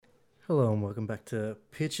Hello and welcome back to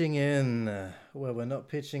Pitching In, where we're not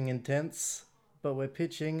pitching intense, but we're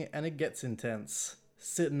pitching and it gets intense.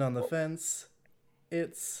 Sitting on the fence,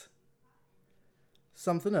 it's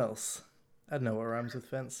something else. I don't know what rhymes with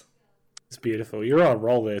fence. It's beautiful. You're on a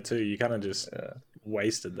roll there too. You kind of just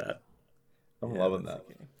wasted that. I'm loving that.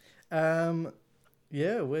 Okay.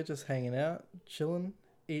 Yeah, we're just hanging out, chilling,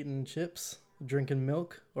 eating chips, drinking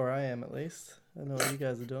milk, or I am at least. I don't know what you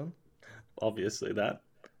guys are doing. Obviously that.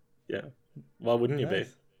 Yeah. Why wouldn't you be?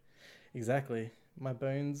 Exactly. My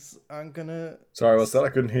bones aren't gonna... Sorry, what's that? I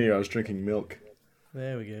couldn't hear you. I was drinking milk.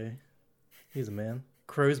 There we go. He's a man.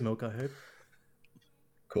 Crow's milk, I hope.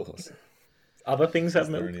 Of course. Other things have Is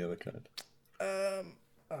there milk? any other kind?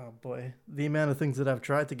 Oh boy. The amount of things that I've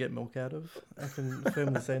tried to get milk out of, I can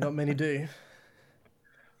firmly say not many do.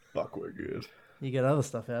 Fuck, we're good. You get other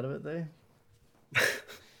stuff out of it though.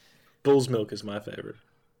 Bull's milk is my favorite.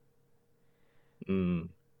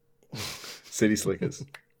 City Slickers.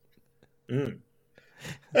 Mm.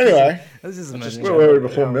 Anyway, Let's just imagine where were we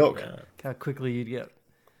before milk? Yeah. how quickly you'd get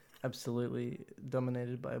absolutely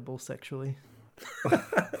dominated by a bull sexually.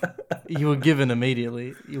 You were given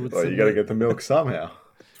immediely. You would Well, you submit. got to get the milk somehow.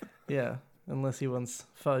 Yeah, unless he wants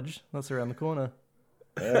fudge. That's around the corner.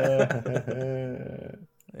 Uh,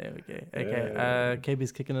 There we go. Okay,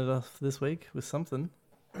 KB's kicking it off this week with something.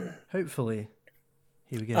 Hopefully.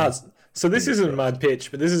 Here we go. So this isn't my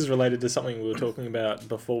pitch, but this is related to something we were talking about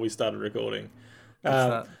before we started recording. What's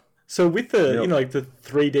that? So with the, Yep. like the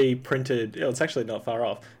 3D printed, it's actually not far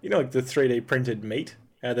off. Like the 3D printed meat.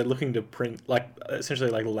 They're looking to print essentially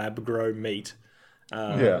like lab grow meat.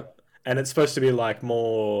 Yeah. And it's supposed to be like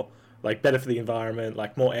more, like better for the environment,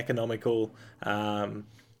 like more economical, and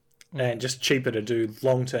just cheaper to do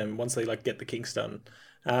long term once they like get the kinks done.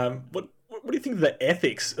 What do you think of the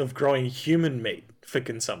ethics of growing human meat for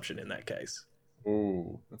consumption in that case?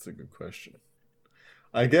 Ooh, that's a good question.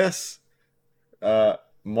 I guess I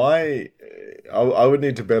would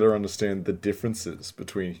need to better understand the differences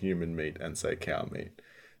between human meat and, say, cow meat.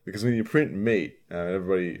 Because when you print meat,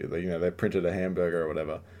 everybody, they printed a hamburger or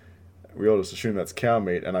whatever, we all just assume that's cow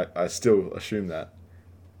meat, and I still assume that.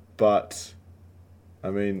 But, I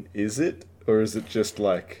mean, is it? Or is it just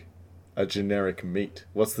like a generic meat?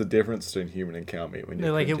 What's the difference between human and cow meat when you're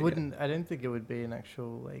No, like it printing wouldn't. I don't think it would be an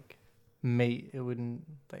actual like meat. It wouldn't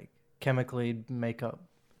like chemically make up.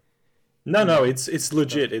 No, it's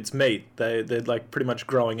legit. It's meat. They're like pretty much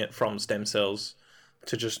growing it from stem cells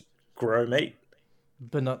to just grow meat.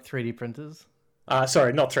 But not 3D printers.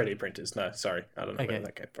 Sorry, not 3D printers. No, sorry, I don't know where Okay.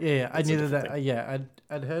 that came from. Yeah, I That's a knew different that. thing. Yeah,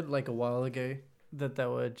 I'd heard like a while ago that they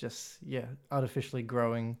were just artificially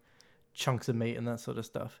growing chunks of meat and that sort of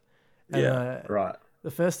stuff. And, Yeah. Right.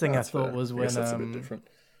 The first thing That's I thought fair. was I when guess that's a bit different.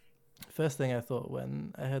 first thing I thought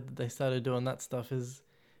when I heard that they started doing that stuff is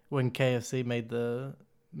when KFC made the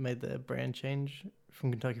brand change from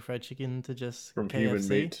Kentucky Fried Chicken to just From KFC. human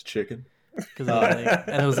meat to chicken. Cause it was like,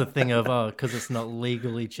 and it was a thing of because it's not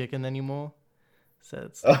legally chicken anymore, so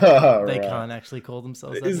it's they Right. can't actually call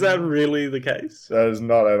themselves. Is that anymore. really the case? That is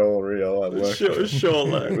not at all real. It Surely was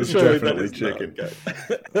surely definitely that is chicken.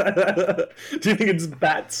 Not okay. Do you think it's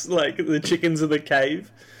bats, like the chickens of the cave?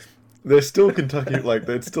 They're still Kentucky, like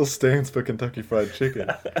it still stands for Kentucky Fried Chicken.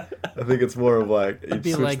 I think it's more of like you'd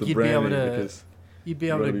be switch like the you'd be able branding to because you'd be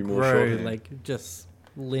able to gotta be more grow shorthand. like just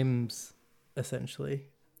limbs, essentially.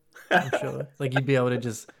 I'm sure, like you'd be able to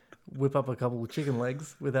just whip up a couple of chicken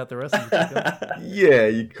legs without the rest of the chicken. yeah,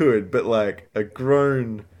 you could, but like a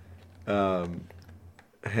grown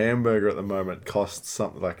hamburger at the moment costs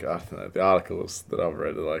something like I don't know. The articles that I've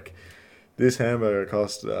read are like this hamburger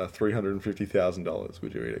cost $350,000.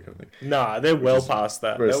 Would you eat it? Kind of thing. Nah, they're well is past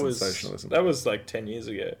that. very That was sensationalism. like 10 years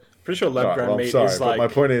ago. Pretty sure Right, lab-grown well, I'm meat sorry, is but like my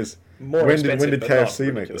point is, more when did expensive, but not KFC make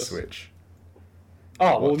the ridiculous. switch?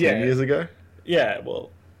 Oh, well, What, yeah. 10 years ago? Yeah,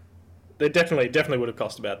 well, they definitely would have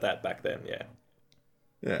cost about that back then, yeah.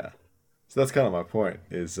 Yeah. So that's kind of my point.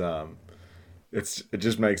 Is it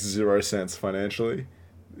just makes zero sense financially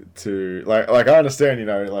to like I understand,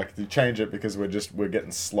 like you change it because we're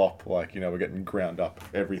getting slop, like, we're getting ground up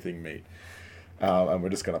everything meat. And we're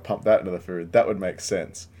just gonna pump that into the food. That would make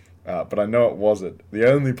sense. But I know it wasn't. The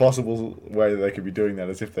only possible way that they could be doing that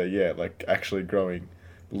is if they're like actually growing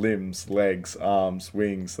limbs, legs, arms,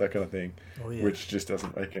 wings, that kind of thing. Oh, yeah. Which just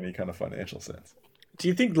doesn't make any kind of financial sense. Do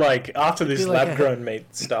you think, like, after this feel like lab-grown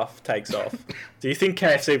meat stuff takes off, do you think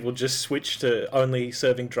KFC will just switch to only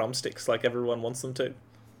serving drumsticks like everyone wants them to?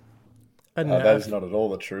 I don't know. That is not at all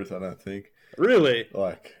the truth, I don't think. Really?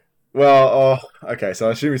 Like, Well, okay. So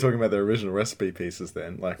I assume you're talking about the original recipe pieces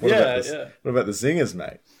then. Like, what about Yeah, this? yeah. What about the zingers,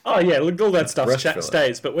 mate? Oh yeah, look, all that stuff breast fillet.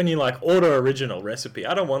 stays. But when you like order original recipe,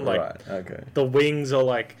 I don't want like Right. Okay. the wings or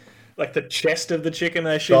like the chest of the chicken.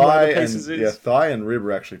 I assume one Thigh of the and pieces is thigh and rib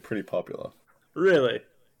are actually pretty popular. really.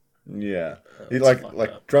 Yeah, that's like fucked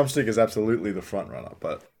like up. drumstick is absolutely the front runner,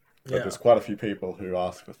 but Yeah. there's quite a few people who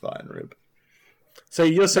ask for thigh and rib. So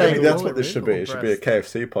you're Maybe saying that's all what this rib should be. or It should be a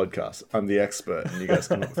breast? KFC podcast. I'm the expert, and you guys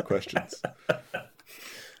come up with questions.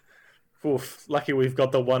 oof, lucky we've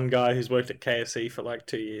got the one guy who's worked at KFC for like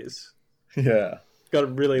 2 years. Yeah.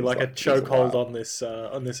 Got really like a it's a chokehold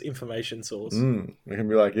while. on this information source. We can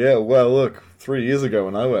be like, yeah, well, look, 3 years ago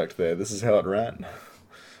when I worked there, this is how it ran.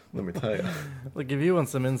 Let me tell you. Like, if you want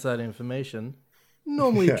some inside information,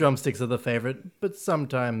 normally Yeah. drumsticks are the favorite, but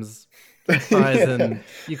sometimes thighs and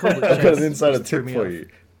you call it I've got chest, an insider just threw tip me for off. you.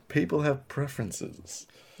 People have preferences.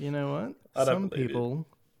 You know what? I don't believe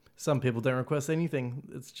Some people don't request anything.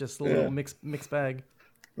 It's just a Yeah. little mixed bag.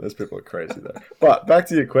 Those people are crazy, though. But back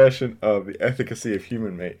to your question of the efficacy of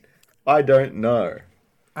human meat. I don't know.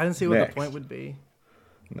 I didn't see what Next. the point would be.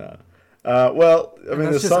 No. Well, I mean, That's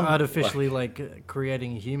there's just some artificially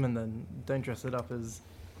creating a human. Then don't dress it up as.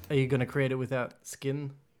 Are you going to create it without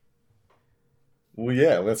skin? Well,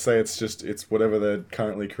 yeah. Let's say it's whatever they're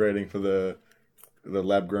currently creating for the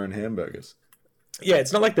lab grown hamburgers. Yeah,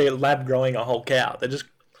 it's not like they're lab growing a whole cow. They're just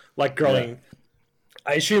like growing.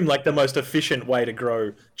 I assume like the most efficient way to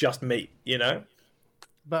grow just meat. You know.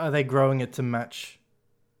 But are they growing it to match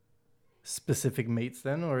specific meats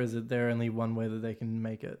then, or is it there only one way that they can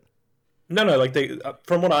make it? No, like they,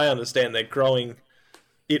 from what I understand, they're growing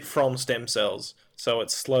it from stem cells, so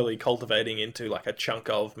it's slowly cultivating into like a chunk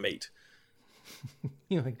of meat.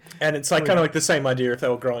 You're like, And it's like kind of like the same idea if they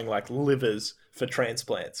were growing like livers for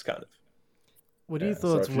transplants, kind of. what are your Yeah,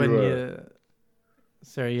 so thoughts if you when were- you?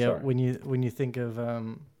 Sorry, when you think of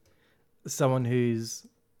someone who's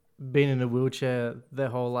been in a wheelchair their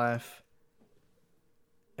whole life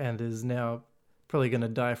and is now probably going to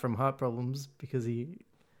die from heart problems because he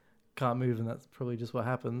can't move, and that's probably just what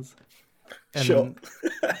happens. And Sure.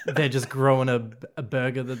 they're just growing a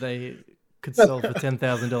burger that they could sell for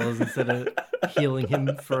 $10,000 instead of healing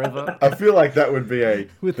him forever. I feel like that would be a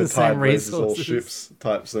With the the same tide raises all resources. ships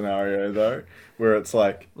type scenario, though, where it's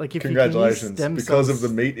like, Like, if you can use congratulations, stem because of cells-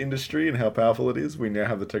 the meat industry and how powerful it is, we now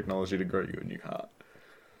have the technology to grow you a new heart.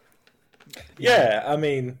 Yeah, I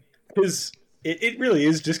mean, because it really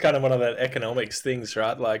is just kind of one of the economics things,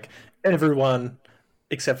 right? Like everyone,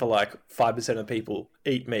 except for like 5% of people,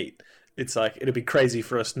 eat meat. It's like it'd be crazy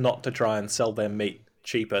for us not to try and sell their meat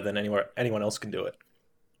cheaper than anyone else can do it.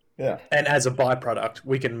 Yeah. And as a byproduct,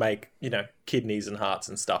 we can make kidneys and hearts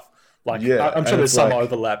and stuff. Like Yeah, I'm sure and there's it's some like-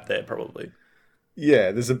 overlap there, probably.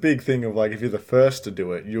 Yeah, there's a big thing of like, if you're the first to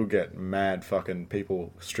do it, you'll get mad fucking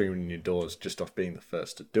people streaming in your doors just off being the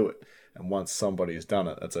first to do it. And once somebody's done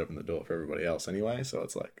it, that's opened the door for everybody else anyway. So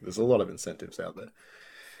it's like, there's a lot of incentives out there.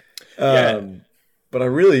 Yeah. But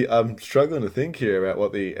I'm struggling to think here about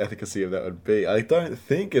what the efficacy of that would be. I don't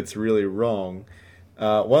think it's really wrong.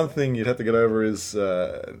 One thing you'd have to get over is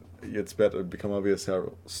it's about to become obvious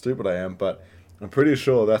how stupid I am, but I'm pretty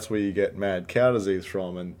sure that's where you get mad cow disease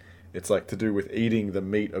from, and it's like to do with eating the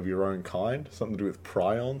meat of your own kind, something to do with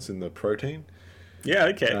prions in the protein. Yeah,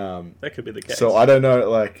 okay. Um, that could be the case. So I don't know,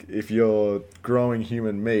 like, if you're growing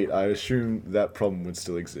human meat, I assume that problem would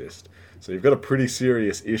still exist. So you've got a pretty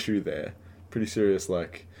serious issue there. Pretty serious,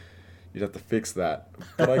 like, you'd have to fix that.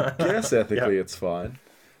 But I guess ethically it's fine.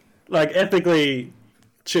 Like ethically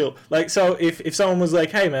chill. Like, so if someone was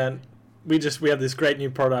like, "Hey man, we have this great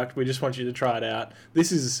new product. We just want you to try it out.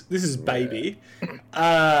 This is baby,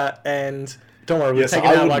 and don't worry, we're Yes, taking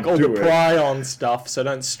I out like all the wouldn't do it. prion stuff, so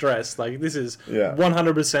don't stress. Like this is Yeah.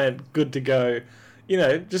 100% good to go.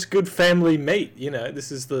 Just good family meat.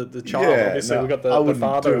 This is the child. Yeah, Obviously, no, we got I the wouldn't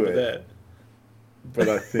father do over it. there. But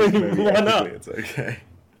I think maybe Why not? ethically it's okay.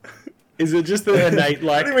 Is it just the innate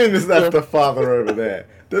like? What do you mean that's the father over there?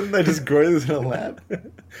 Didn't they just grow this in a lab?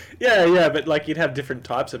 Yeah, but like you'd have different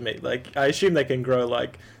types of meat. Like I assume they can grow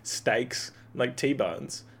like steaks, like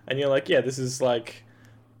T-bones, and you're like, yeah, this is like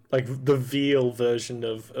the veal version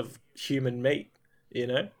of human meat,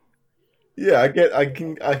 Yeah, I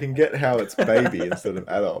can get how it's baby instead of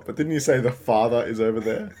adult. But didn't you say the father is over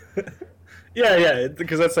there? Yeah,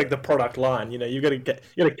 because that's like the product line. You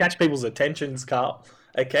gotta catch people's attentions, Carl.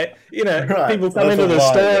 Okay, Right, people come that's into a the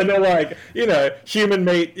lie, store yeah. and they're like, human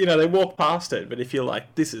meat. They walk past it, but if you're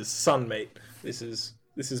like, this is son meat, this is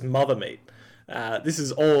mother meat, this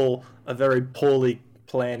is all a very poorly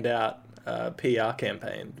planned out PR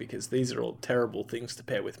campaign because these are all terrible things to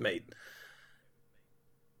pair with meat.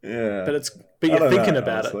 Yeah. But I you're don't thinking know,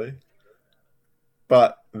 about it. honestly.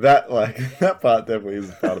 But that that part definitely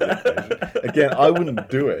is part of the equation. Again, I wouldn't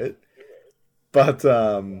do it, but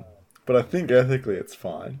I think ethically it's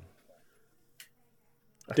fine.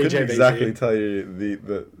 I couldn't DJVZ. exactly tell you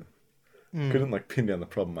the couldn't like pin down the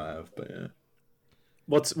problem I have, but yeah.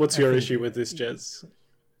 What's your issue with this, Jez?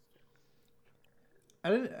 I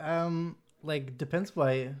don't like depends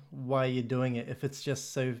why you're doing it. If it's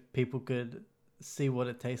just so people could see what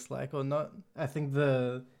it tastes like or not. I think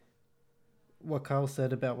what Carl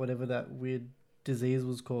said about whatever that weird disease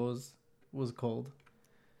was called.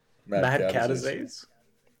 Mad cow disease?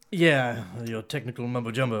 Yeah, your technical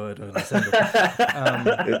mumbo jumbo. I don't understand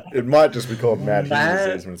it. It might just be called mad human Mad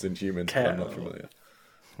disease when it's in humans, but I'm not familiar.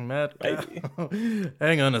 Mad Maybe. cow.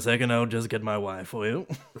 Hang on a second, I'll just get my wife for you.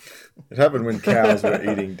 It happened when cows were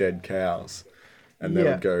eating dead cows, and they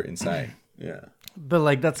Yeah. would go insane. Yeah. But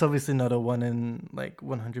like that's obviously not a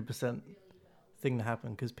 100% thing to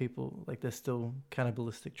happen because people like there's still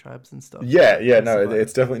cannibalistic tribes and stuff. Yeah, that no, survive.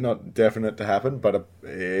 it's definitely not definite to happen, but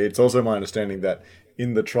it's also my understanding that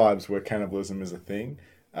in the tribes where cannibalism is a thing,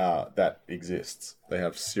 that exists. They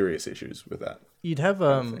have serious issues with that. You'd have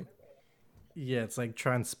yeah, it's like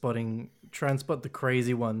try and spot the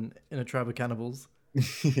crazy one in a tribe of cannibals.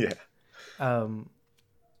 Yeah. Oh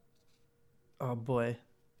boy,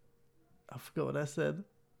 I forgot what I said.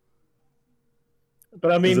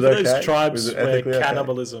 But I mean, Is for it okay? those tribes Was it where ethically okay?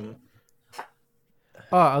 cannibalism...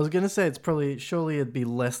 Oh, I was gonna say surely it'd be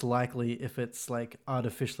less likely if it's like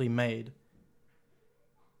artificially made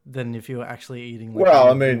than if you're actually eating. Like, Well,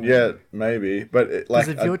 I a- mean, yeah, maybe, but because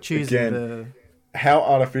if you're choosing again, how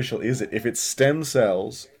artificial is it? If it's stem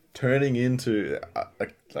cells turning into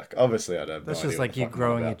like obviously I don't. that's know just like you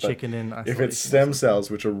growing a chicken in. If it's stem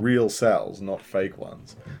cells, which are real cells, not fake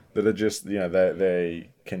ones, that are just they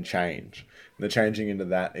can change. They're changing into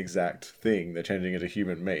that exact thing. They're changing into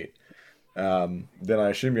human meat. Then I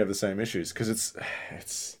assume you have the same issues because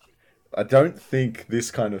it's. I don't think this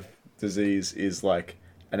kind of disease is like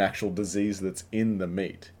an actual disease that's in the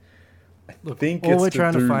meat. I think all it's we're to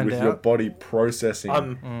trying to do find with your out- body processing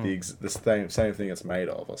Um, the same thing it's made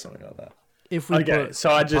of or something like that. If we Okay, put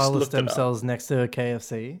so I a just pile of looked it stem up. cells next to a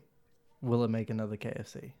KFC, will it make another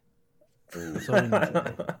KFC? That's all we need to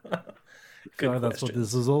know. Good So that's what question.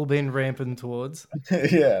 this has all been ramping towards.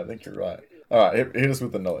 Yeah, I think you're right. All right, hit us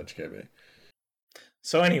with the knowledge, KB.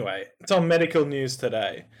 So anyway, it's on medical news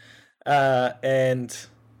today, and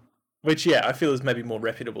which I feel is maybe more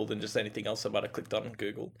reputable than just anything else I might have clicked on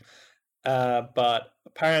Google. But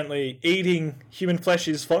apparently, eating human flesh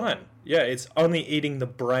is fine. Yeah, it's only eating the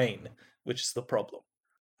brain which is the problem,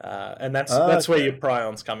 and that's where okay. your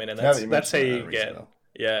prions come in, and Now that you that's how mention you that, get rings a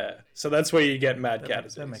bell. So that's where you get mad cow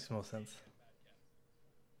disease. That makes more sense.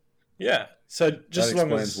 Yeah, so just That as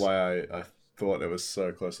long explains as why I thought it was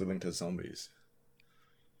so closely linked to zombies.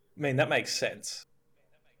 I mean that makes sense.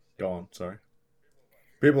 Go on, sorry.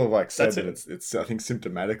 People have like said That's that it. it's I think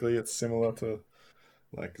symptomatically it's similar to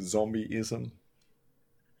like zombieism.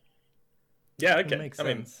 Yeah, It okay. makes I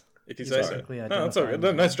mean, sense. if you It's say so. technically No, that's all good.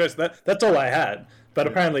 identifying. No stress. That's all I had. But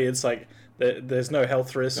apparently, it's like there's no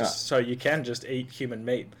health risks, Yeah. so you can just eat human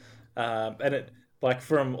meat. And it like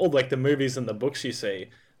from all like the movies and the books you see,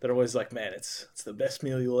 they're always like, man, it's the best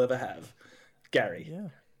meal you'll ever have, Gary. Yeah.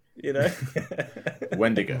 You know.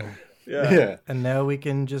 Wendigo. Yeah. Yeah. And now we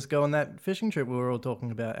can just go on that fishing trip we were all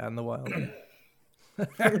talking about out in the wild.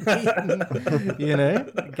 You know,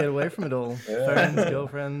 get away from it all. Phones,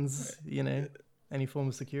 girlfriends, you know, any form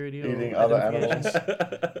of security. Or Eating other identification.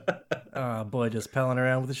 animals. Oh boy, just palling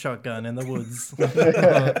around with a shotgun in the woods.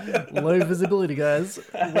 Low visibility, guys.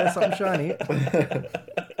 Wear something shiny.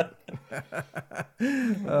 Oh,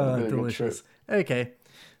 Really good delicious. Okay,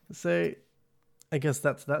 so I guess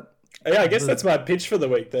that's that. Yeah, I guess that's my pitch for the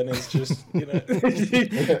week. Then is just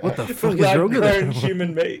What the fuck is wrong with grown it?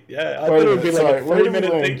 human meat. Yeah, I Wait thought it a would be minute, like sorry, a where do we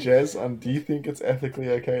 3-minute land, thing. Jez? Do you think it's ethically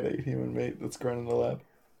okay to eat human meat that's grown in the lab?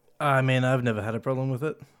 I mean, I've never had a problem with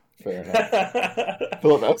it. Fair enough.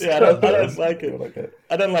 Thought that's Yeah, I don't like it. Okay.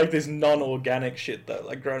 I don't like this non-organic shit though,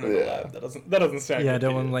 like grown in the Yeah. lab. That doesn't sound. Yeah, I good don't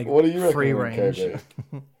to want you. like What do you free reckon, range.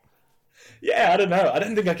 KB? Yeah, I don't know. I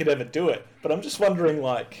don't think I could ever do it, but I'm just wondering,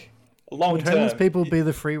 like, long Would term. homeless people be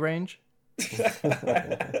the free range? Nah,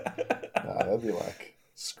 that'd be like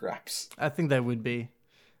scraps. I think they would be.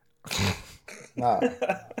 Nah.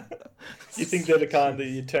 You think they're the kind that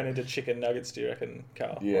you turn into chicken nuggets? Do you reckon,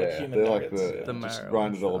 Carl? Yeah, Like human they're like nuggets. the The just marrow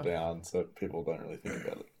grind and it all stuff. down so people don't really think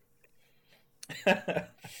about it.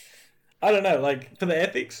 I don't know. Like for the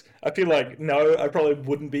ethics, I feel like no, I probably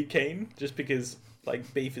wouldn't be keen just because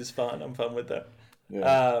like beef is fun. I'm fun with that.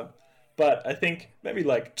 Yeah. But I think maybe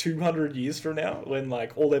like 200 years from now, when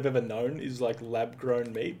like all they've ever known is like lab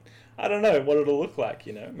grown meat, I don't know what it'll look like.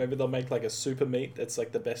 Maybe they'll make like a super meat that's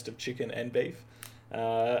like the best of chicken and beef,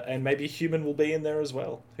 and maybe human will be in there as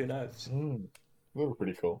well. Who knows? That would be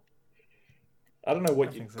pretty cool. I don't know what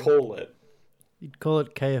I you'd think so. call it. You'd call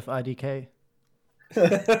it KFIDK.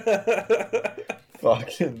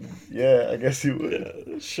 Fucking yeah, I guess you would.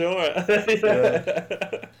 Yeah, sure.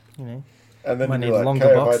 You know, And then Might you'd be need like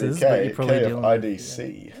longer boxes, but KFIDK, you're probably dealing with-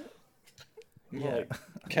 KFIDC. Yeah,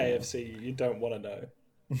 KFC. You don't want to know.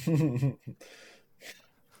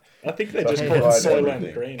 I think they just KFC. call it Fried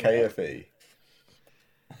Soylent Green. KFE.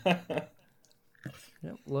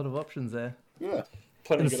 Yep, a lot of options there. Yeah.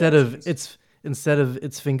 Plenty good Instead of options.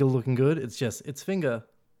 its finger looking good, it's just its finger.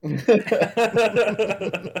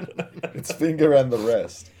 It's finger and the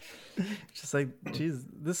rest. Just like, geez,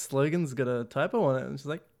 this slogan's got a typo on it. And she's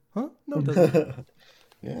like, huh? No, it doesn't.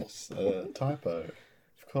 Yes, typo.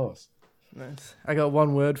 Of course. Nice. I got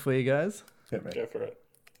one word for you guys. Hit me. Go for it.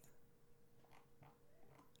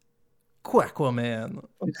 Quackwaman.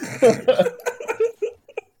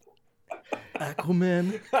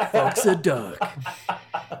 Aquaman fucks a duck.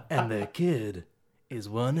 And their kid is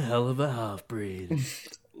one hell of a half-breed.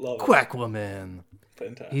 Love it. Quackwaman.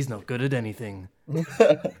 Fantastic. He's not good at anything.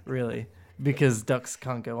 Really. Because ducks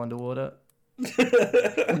can't go underwater.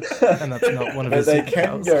 And that's not one of But his they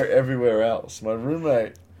can superpowers. go everywhere else. My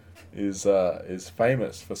roommate is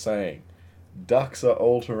famous for saying, "Ducks are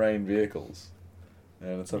all-terrain vehicles,"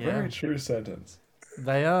 and it's a Yeah. very true sentence.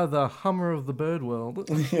 They are the Hummer of the bird world,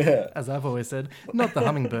 Yeah. as I've always said. Not the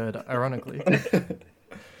hummingbird, ironically.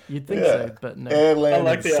 You'd think Yeah. so, but no. Air, I land,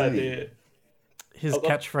 like and the sea. idea. His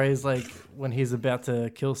catchphrase, like, when he's about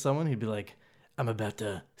to kill someone, he'd be like, I'm about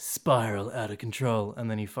to spiral out of control. And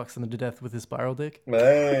then he fucks them to death with his spiral dick.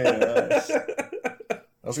 Hey, nice.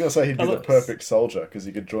 I was gonna say he'd be the love- perfect soldier because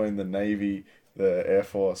he could join the Navy, the Air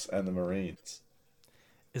Force, and the Marines.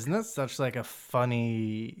 Isn't that such, like, a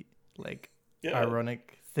funny, like, Yeah.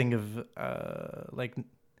 ironic thing of, like,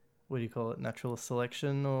 what do you call it? Natural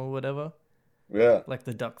selection or whatever? Yeah, Like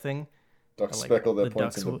the duck thing? ducks like speckle their the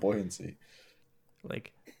points ducks into will- buoyancy.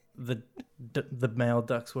 Like the male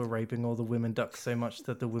ducks were raping all the women ducks so much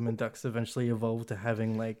that the women ducks eventually evolved to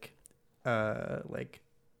having like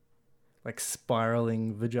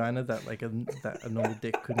spiraling vagina that that a normal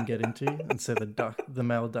dick couldn't get into, and so the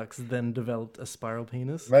male ducks then developed a spiral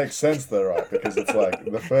penis. Makes sense though, right? Because it's like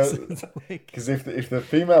the first. It's like, Because if the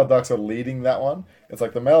female ducks are leading that one, it's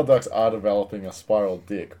like the male ducks are developing a spiral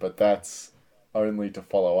dick, but that's only to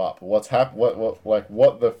follow up. What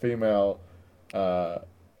the female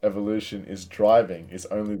evolution is driving is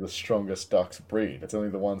only the strongest ducks breed. It's only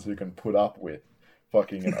the ones who can put up with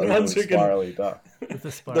fucking an The overly ones who can- spirally duck. with the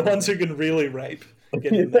The spiral. ones who can really rape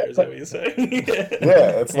get in there, is that what you're saying?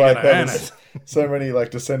 Yeah, it's You're like gonna earn there's so many like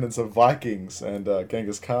descendants of Vikings and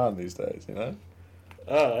Genghis Khan these days, you know?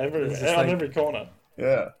 Oh, It's just on like- every corner.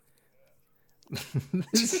 Yeah.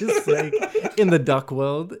 It's just like in the duck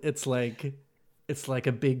world, it's like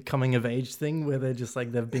a big coming of age thing where they're just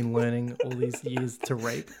like they've been learning all these years to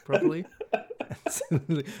rape properly. So,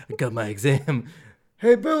 I got my exam.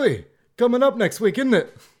 Hey Billy, coming up next week, isn't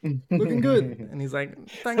it? Looking good. And he's like,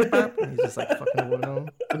 thanks, Pap. And he's just like fucking watermelon.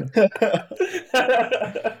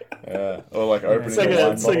 Yeah. Or like opening It's a like wine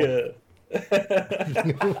a, it's like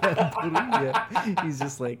bottle. a Yeah, he's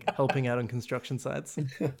just like helping out on construction sites,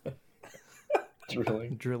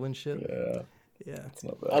 Drilling. drilling shit. Yeah, Yeah. it's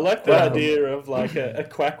not bad. I like the idea of like a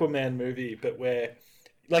Quackwaman movie, but where,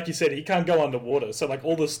 like you said, he can't go underwater. So like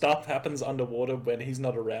all the stuff happens underwater when he's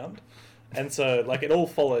not around, and so like it all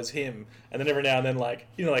follows him. And then every now and then, like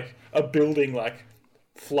like a building like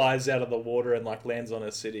flies out of the water and like lands on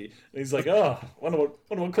a city. And he's like, oh, wonder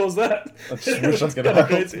what caused that. I just wish I It's could kinda help.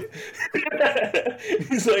 crazy.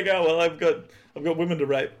 He's like, oh well, I've got women to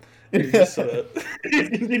rape. And he just sort of he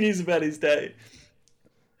continues about his day.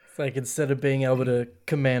 It's like instead of being able to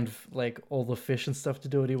command like all the fish and stuff to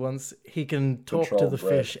do what he wants, he can talk to Control the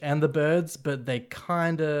bread. fish and the birds, but they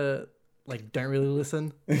kind of like don't really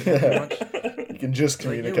listen. Yeah. You can just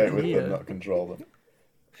Like, communicate you're with here. them, not control them.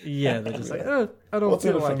 Yeah, they're just like, oh, I don't What's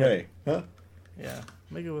in feel it for like me? it. Huh? Yeah,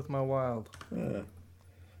 make it with my wild.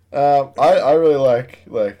 I really like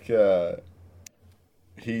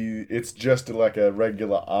it's just like a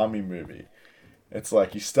regular army movie. It's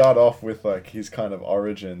like you start off with like his kind of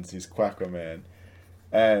origins, he's Quackwaman,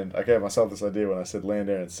 and I gave myself this idea when I said land,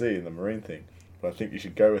 air, and sea in the marine thing, but I think you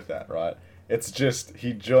should go with that, right? It's just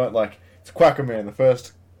he joined like it's Quackwaman. The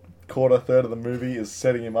first third of the movie is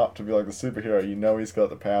setting him up to be like the superhero. You know he's got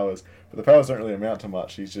the powers, but the powers don't really amount to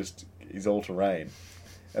much. He's all terrain.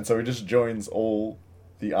 and so he just joins all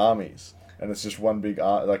the armies, and it's just one big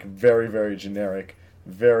like very very generic,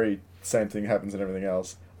 very same thing happens in everything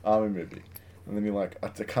else army movie, and then you're like, I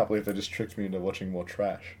can't believe they just tricked me into watching more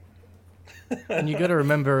trash. And you got to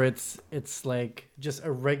remember, it's like just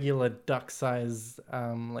a regular duck-sized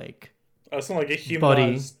like Oh, it's not like a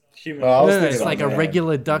body. human. Oh, I was No, thinking it's on like a man,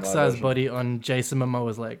 regular in my duck-sized version. body on Jason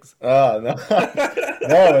Momoa's legs. Ah, no.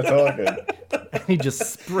 Now we're talking. And he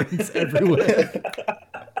just sprints everywhere.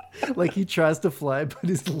 Like he tries to fly, but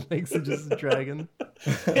his legs are just dragging.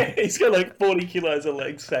 He's got like 40 kilos of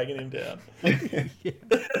legs sagging him down.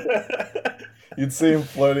 You'd see him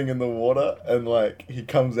floating in the water, and like he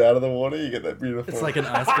comes out of the water, you get that beautiful. It's like an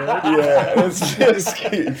iceberg. Yeah, and it just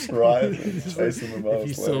keeps rising, It's like, chasing them if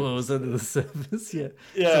you saw what was under the surface, Yeah.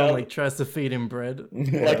 someone like tries to feed him bread,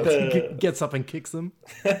 Like the gets up and kicks him.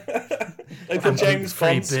 like the James free,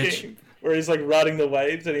 Bond bitch. scheme where he's like riding the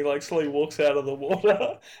waves and he like slowly walks out of the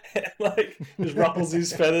water and like just ruffles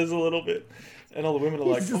his feathers a little bit, and all the women are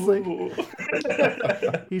like, He's just like-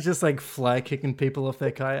 ooh. He's just like fly kicking people off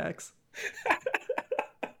their kayaks.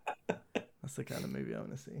 That's the kind of movie I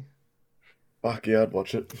want to see. Fuck yeah, I'd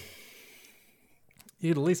watch it.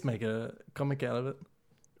 You'd at least make a comic out of it.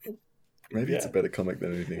 Maybe it's a Yeah. better comic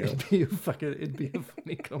than anything else. It'd be a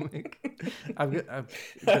funny comic. I've got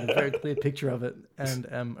a very clear picture of it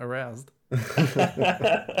and am aroused. When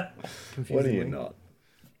are Confusingly. you not?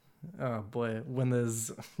 Oh boy, when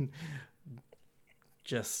there's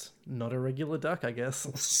just not a regular duck, I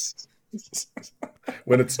guess.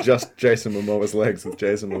 When it's just Jason Momoa's legs with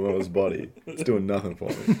Jason Momoa's body, it's doing nothing for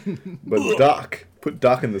me. But duck, put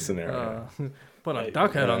duck in the scenario. Put a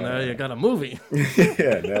duck head on there, you got a movie.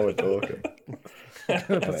 Yeah, now we're talking.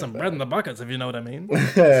 Put some bread in the buckets, if you know what I mean.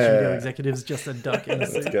 Studio executives, just a duck in a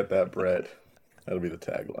Let's suit. get that bread. That'll be the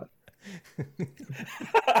tagline.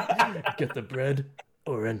 Get the bread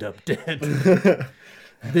or end up dead.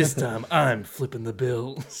 This time I'm flipping the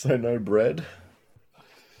bill. So no bread.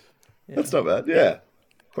 That's not bad. Yeah,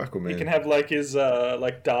 Aquaman. He can have like his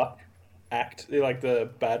like dark act, like the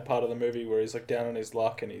bad part of the movie where he's like down on his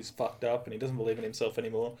luck and he's fucked up and he doesn't believe in himself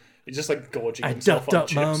anymore. He's just like gorging I himself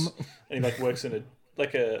ducked on up, chips, Mum. and he like works in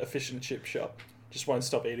a fish and chip shop. Just won't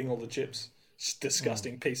stop eating all the chips. Just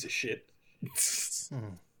disgusting piece of shit.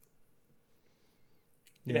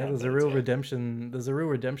 Yeah, Yeah, there's a that's real it. redemption. There's a real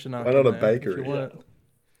redemption arc. Why not in a there, if bakery? you want it.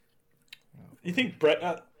 You think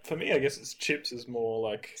Brett? For me, I guess it's chips is more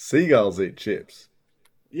like Seagulls eat chips.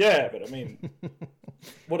 yeah, but I mean,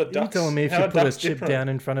 what a You're duck. telling me if you put a chip down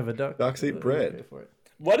in front of a duck, Ducks eat bread. go for it.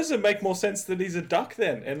 Why does it make more sense that he's a duck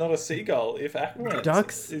then and not a seagull if Aquaman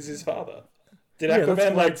Ducks- is his father? Did Yeah, that's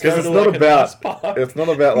Aquaman like Because go it's to not like a nice about. park? It's not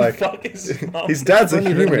about like. Fuck his mum? His dad's a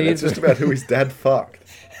Funny that human. It's neither- just about who his dad fucked.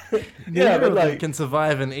 Yeah, Neither but of them like can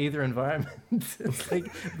survive in either environment. It's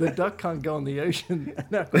like the duck can't go in the ocean, and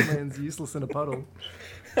Aquaman's useless in a puddle.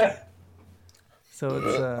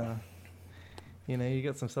 So it's you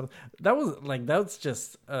got some stuff. That's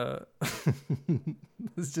just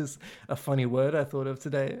it's just a funny word I thought of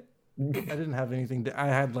today. I didn't have anything. I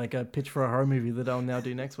had like a pitch for a horror movie that I'll now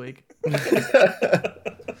do next week.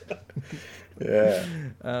 Yeah.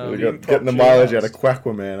 We're Being getting the top mileage out of cheers.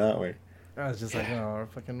 Quackwaman, aren't we? I was just like, oh,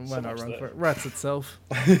 fucking, why So not much run there. for it? Writes itself.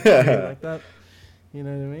 Yeah. Like that. You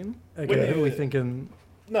know what I mean? When Okay, who are we you- thinking?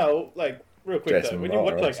 no, like real quick Jason though, when you Momoa,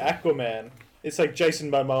 watch like obviously. Aquaman, it's like Jason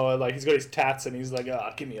Momoa, like he's got his tats and he's like,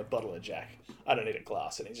 ah, give me a bottle of Jack. I don't need a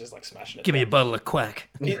glass, and he's just like smashing it. Give me a bottle of quack.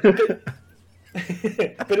 But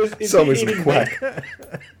is Sell he me some eating quack.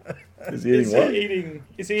 meat? Is he eating what?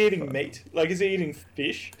 Is he eating meat? Like, is he eating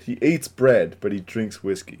fish? He eats bread, but he drinks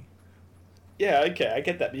whiskey. Yeah, okay, I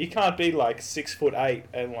get that. But you can't be like 6'8"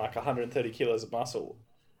 and like 130 kilos of muscle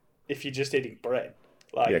if you're just eating bread.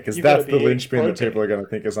 Like, Yeah, because you've gotta that's be the eating linchpin that protein. people are going to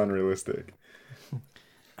think is unrealistic.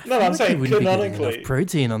 No, I'm saying you wouldn't be getting canonically, enough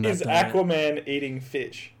protein on that is diet. Aquaman eating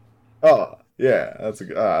fish? Oh, yeah, that's a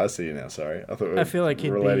good. I see you now. Sorry, I thought we were I feel like he'd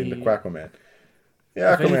relating be- to Quackleman.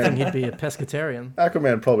 Yeah, If anything, Aquaman. he'd be a pescatarian.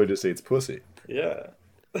 Aquaman probably just eats pussy. Yeah.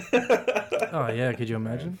 Oh yeah, could you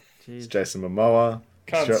imagine? It's Jeez. Jason Momoa,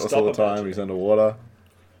 Can't shirtless stop all the time. imagining. He's underwater.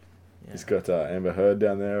 Yeah. He's got Amber Heard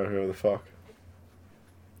down there, or whoever the fuck.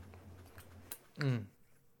 Mm.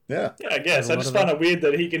 Yeah, Yeah, I guess. There's a I lot just of find that. it weird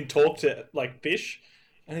that he can talk to, like, fish.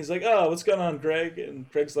 And he's like, oh, what's going on, Greg? And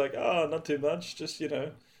Greg's like, oh, not too much. Just,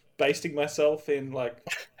 basting myself in, like,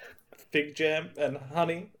 fig jam and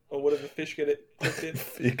honey or whatever fish get it cooked in.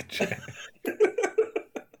 fig jam.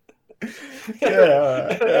 And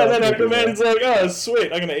then I'm with you Aquaman's like, oh,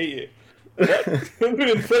 sweet, I'm going to eat you. What? We've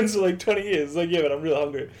been friends for like 20 years. It's like, yeah, but I'm real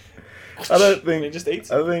hungry. I don't think he just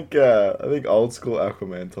eats it. I think old school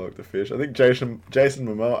Aquaman talked to fish. I think Jason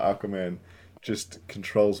Momoa Aquaman just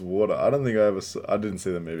controls water. I don't think I didn't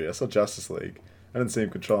see the movie. I saw Justice League. I didn't see him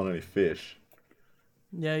controlling any fish.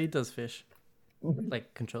 Yeah, he does fish.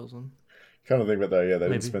 Like, controls them. Kind of think about that. Yeah, they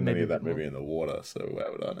Maybe- didn't spend any maybe of that a bit more. movie in the water, so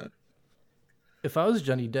how would I know? If I was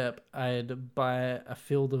Johnny Depp, I'd buy a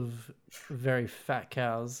field of very fat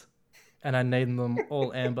cows and I'd name them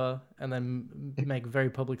all Amber and then make very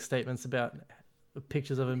public statements about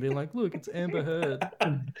pictures of him being like, look, it's Amber Heard.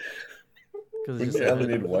 Because You only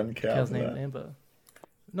need one cow cow's for named that. Amber.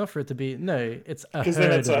 Not for it to be, no, it's a 'Cause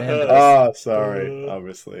herd then it's of a herd. Amber. Oh, sorry.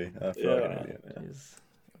 Obviously. I feel like an Yeah. idiot now.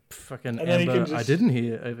 Fucking And then he Amber, can I just- didn't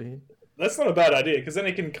hear over here. That's not a bad idea, because then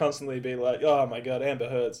he can constantly be like, oh my god, Amber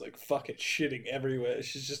Heard's like fucking shitting everywhere.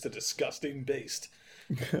 She's just a disgusting beast.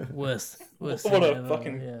 Worst What thing a ever,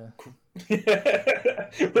 fucking- yeah.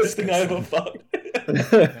 Worst thing I ever fucked.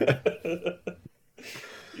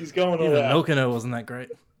 He's going all Even out. milking her wasn't that great.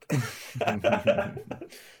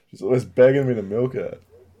 She's always begging me to milk her.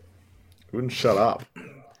 Wouldn't shut up.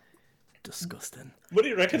 Disgusting. What do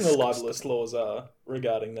you reckon the libelous laws are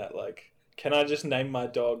regarding that? Like, can I just name my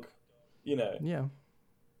dog, Yeah.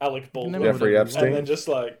 Alec Baldwin, name it Jeffrey whatever you Epstein. and then just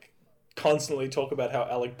like constantly talk about how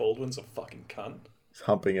Alec Baldwin's a fucking cunt? He's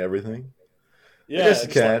humping everything. Yeah, Yes, you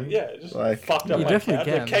just can. just Like- fucked up You my definitely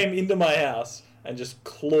couch. Like, can. came into my house and just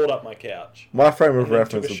clawed up my couch. My frame of And then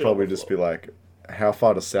reference took a would shit probably on the just be like, how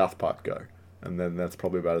far does South Park go? And then that's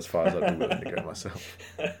probably about as far as I'd be willing to go myself.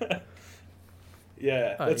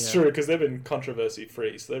 Yeah, Oh, that's yeah. true, because they've been controversy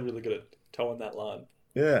free, so they're really good at towing that line.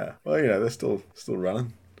 Yeah. Well, they're still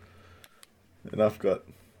running. And I've got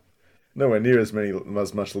nowhere near as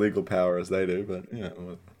much legal power as they do, but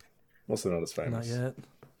also not as Not famous. yet.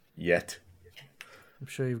 Yet. I'm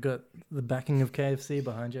sure you've got the backing of KFC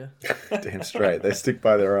behind you. Damn straight. They stick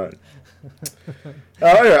by their own.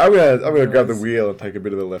 Anyway, I'm gonna grab the Nice. wheel and take a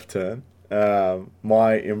bit of a left turn.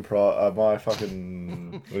 My improv, my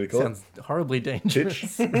fucking, what do you call Sounds horribly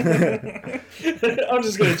dangerous. I'm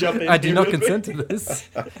just going to jump in. I do here not real consent quick. to this.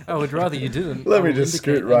 I would rather you didn't. it? Let I me will just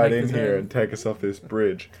indicate scoot and right make in this here known. and take us off this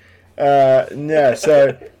bridge. Yeah,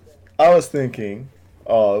 so I was thinking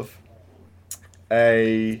of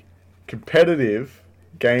a competitive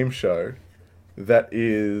game show that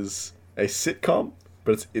is a sitcom,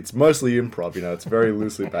 but it's mostly improv. It's very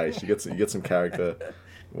loosely based. You get some character,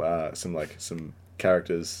 some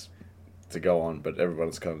characters to go on, but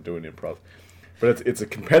everyone's kind of doing improv. But it's a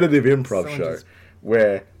competitive improv Someone show just-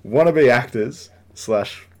 where wannabe actors /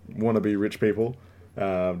 wannabe rich people,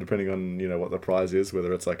 depending on what the prize is,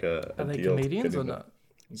 whether it's like a Are they deal to comedians get or into- not?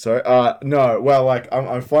 So no, well, like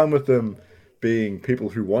I'm fine with them being people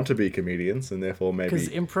who want to be comedians, and therefore Because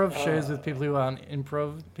maybe improv shows with people who aren't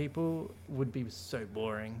improv people would be so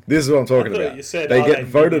boring. this is what I'm talking I thought about. you said, They are get they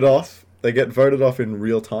voted comedians? off. They get voted off in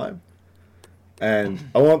real time, and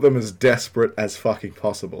I want them as desperate as fucking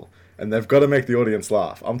possible. And they've got to make the audience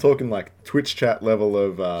laugh. I'm talking like Twitch chat level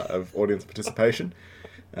of audience participation.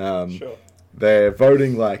 Sure. They're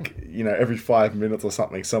voting like, every 5 minutes or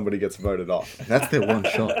something, somebody gets voted off. And that's their one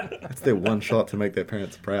shot. That's their one shot to make their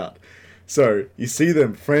parents proud. So you see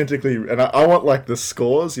them frantically, and I want like the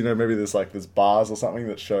scores, maybe there's bars or something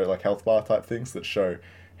that show like health bar type things that show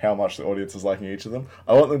how much the audience is liking each of them.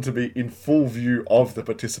 I want them to be in full view of the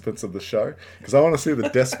participants of the show because I want to see the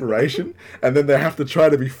desperation, and then they have to try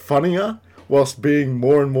to be funnier whilst being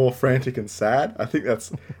more and more frantic and sad. I think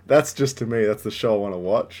that's just, to me, that's the show I want to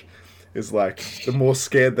watch. Is like the more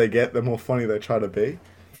scared they get, the more funny they try to be.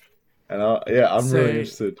 And I'm So- really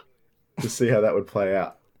interested to see how that would play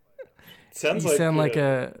out. Sounds You sound like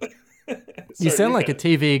a Sorry, sound like go. a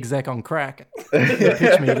TV exec on crack. The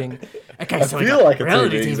pitch meeting. Okay, so we feel got like a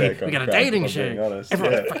reality TV TV. exec We on got a crack, dating if I'm being show. honest.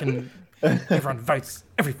 Everyone Yeah. everyone votes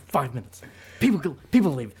every 5 minutes.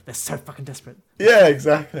 People leave. They're so fucking desperate. Yeah,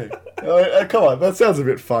 exactly. Come on, that sounds a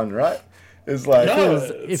bit fun, right? It's like, No, Because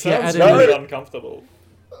it if you sounds added- really uncomfortable.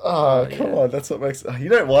 oh, come yeah. on, that's what makes. You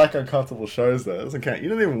don't like uncomfortable shows, though. It doesn't count. You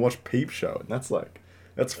don't even watch Peep Show, and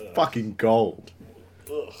that's fucking gold.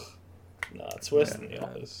 Ugh. Nah, it's worse than The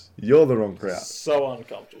Office. You're the wrong crowd. So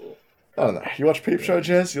uncomfortable. I don't know. You watch Peep Show,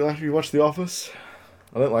 Jez? You watch The Office?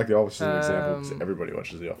 I don't like The Office as an example because everybody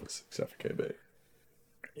watches The Office except for KB.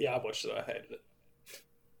 Yeah, I watched it. I hated it.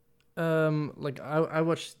 Like I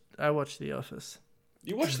watched The Office,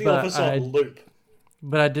 You watched The But Office on loop.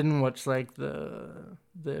 but I didn't watch like the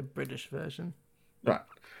British version. Right.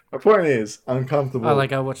 My point is, uncomfortable.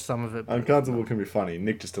 I watched some of it. But Uncomfortable can be funny.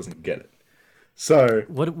 Nick just doesn't get it. So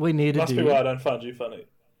what we need to Must be do. why I don't find you funny.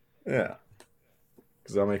 yeah,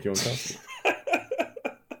 because I'll make you uncomfortable.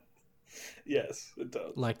 Yes, it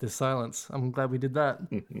does. Like the silence. I'm glad we did that.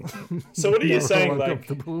 So what are you Now we're all saying? Like,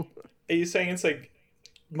 uncomfortable. are you saying it's like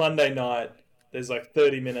Monday night? There's like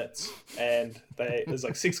 30 minutes, and there's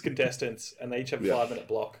like 6 contestants, and they each have a 5-minute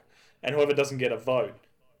block, and whoever doesn't get a vote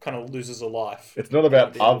kind of loses a life. It's not about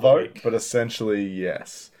at the end our of the vote, week. but essentially,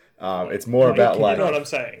 yes. It's more about You like, know what I'm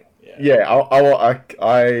saying? yeah,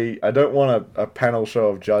 I don't want a panel show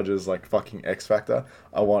of judges like fucking X Factor.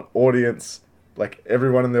 I want audience, like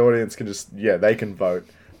everyone in the audience can just, they can vote,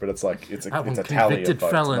 but it's like it's a tally of convicted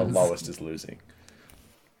votes, felons. and the lowest is losing.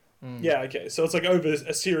 Yeah, okay. So it's like over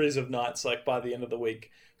a series of nights, like by the end of the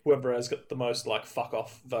week, whoever has got the most like fuck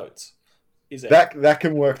off votes is out. That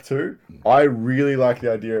can work too. I really like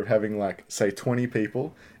the idea of having like say 20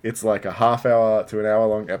 people. It's like a half hour to an hour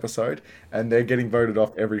long episode, and they're getting voted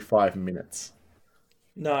off every 5 minutes.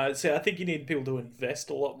 No, see, I think you need people to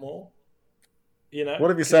invest a lot more. You know,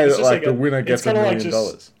 What if you 'Cause say it's that just like the winner it's gets $1 kinda like million?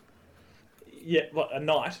 just- Yeah, what, a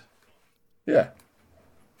night. Yeah,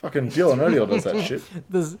 fucking Deal or No Deal does that shit.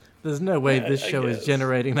 There's no way Yeah, this I show is guess.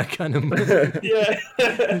 generating that kind of money. Yeah.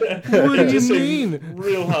 What do It you just seems mean?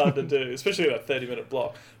 real hard to do, especially a 30-minute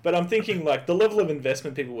block. But I'm thinking like the level of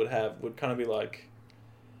investment people would have would kind of be like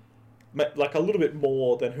a little bit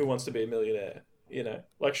more than Who Wants to Be a Millionaire. You know,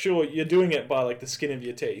 like sure you're doing it by like the skin of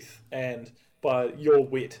your teeth and by your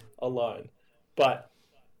wit alone, but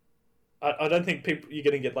I don't think you're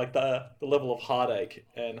going to get like the level of heartache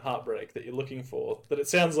and heartbreak that you're looking for. That it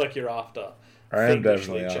sounds like you're after. I am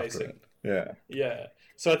fiendishly definitely after it. Yeah. Yeah.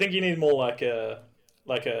 So I think you need more like a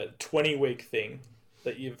 20-week thing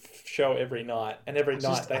that you show every night, and every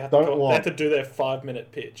night they have to do their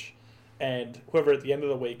 5-minute pitch, and whoever at the end of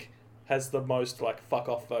the week has the most like fuck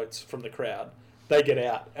off votes from the crowd, they get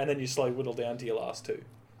out, and then you slowly whittle down to your last 2. I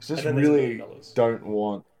just And then there's $1 really million. don't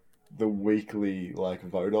want the weekly like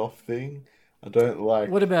vote off thing. I don't like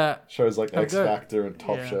What about shows like X go- Factor and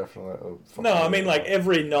Top yeah. Chef. And like, No, I mean like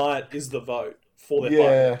every night is the vote for their Yeah.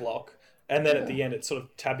 5-minute block, and then at the end it's sort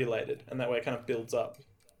of tabulated, and that way it kind of builds up.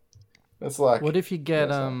 It's like what if you get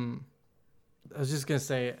Yeah, I was just gonna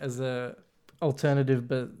say as a alternative,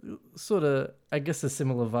 but sort of I guess a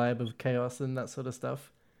similar vibe of chaos and that sort of stuff.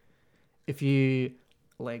 If you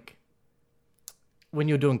like when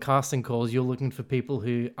you're doing casting calls, you're looking for people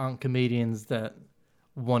who aren't comedians that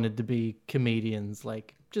wanted to be comedians,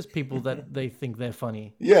 like just people that they think they're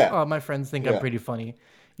funny. Yeah. Oh, my friends think I'm Yeah. pretty funny.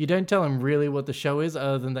 You don't tell them really what the show is,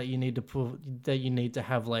 other than that you need to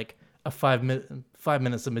have like a 5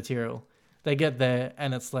 minutes of material. They get there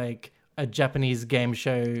and it's like a Japanese game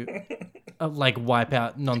show, like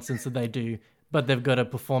Wipeout nonsense that they do, but they've got to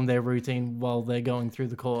perform their routine while they're going through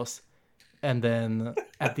the course, and then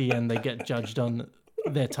at the end they get judged on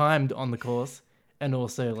their time on the course and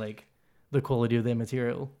also like the quality of their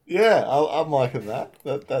material. Yeah, I'm liking that.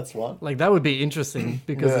 That's one. Like that would be interesting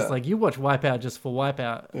because Yeah. it's like you watch Wipeout just for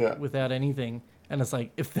Wipeout Yeah. without anything, and it's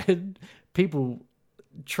like if they're people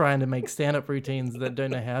trying to make stand-up routines that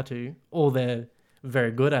don't know how to, or they're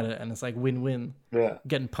very good at it, and it's like win-win, Yeah.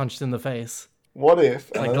 getting punched in the face. What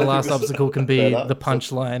if? and I Like don't the think last this is obstacle can be better, the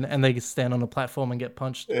punchline, and they stand on a platform and get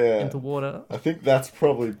punched Yeah. into water. I think that's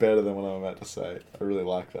probably better than what I'm about to say. I really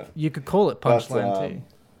like that. You could call it But, punchline too.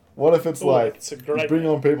 What if it's Ooh, like it's a you great bring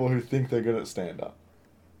name. on people who think they're good at stand up,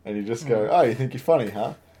 and you just go, "Oh, you think you're funny,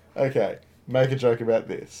 huh? Okay, make a joke about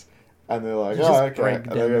this," and they're like, You "Oh, just okay," break and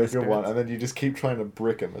down they go, their "A good one," spirits. and then you just keep trying to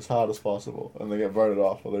brick them as hard as possible, and they get voted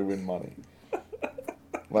off or they win money.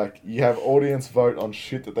 Like you have audience vote on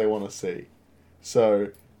shit that they want to see, so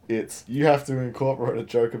it's you have to incorporate a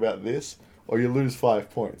joke about this, or you lose 5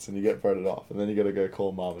 points and you get voted off, and then you got to go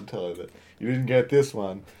call mum and tell her that you didn't get this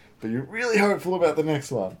one, but you're really hopeful about the next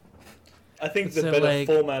one. I think the So, better like-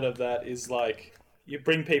 format of that is like you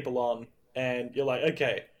bring people on and you're like,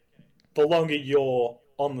 okay, the longer you're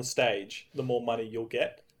on the stage, the more money you'll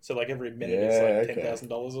get. So like every minute is Yeah, like okay.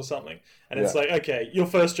 $10,000 or something, and it's Yeah. like, okay, your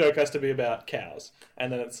first joke has to be about cows,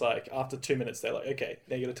 and then it's like after 2 minutes they're like, okay,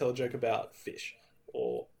 now you got to tell a joke about fish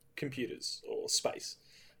or computers or space,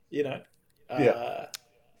 you know. Yeah.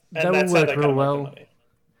 And That would that's how work they real kind of make the well. money.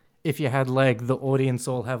 If you had like the audience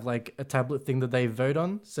all have like a tablet thing that they vote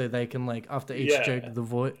on, so they can like after each Yeah. joke the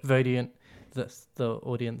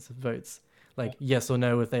audience votes like yes or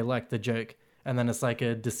no if they like the joke, and then it's like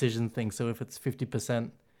a decision thing. So if it's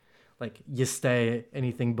 50%, like you stay,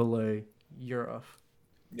 anything below you're off.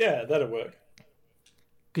 Yeah, that'll work.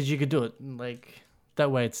 Because you could do it like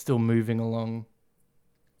that way. It's still moving along.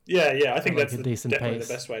 Yeah, I think like that's a decent definitely pace.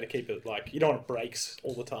 the best way to keep it. Like, you don't want breaks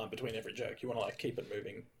all the time between every joke. You want to like keep it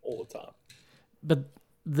moving all the time. But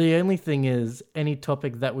the only thing is, any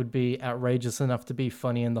topic that would be outrageous enough to be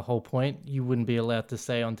funny and the whole point, you wouldn't be allowed to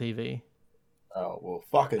say on TV. Oh, well,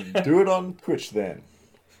 fucking do it on Twitch then.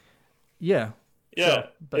 Yeah. Yeah, Sure,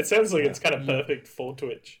 but it sounds like yeah, it's kind of perfect for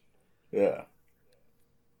Twitch. Yeah.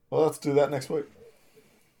 Well, let's do that next week.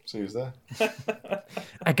 See who's there.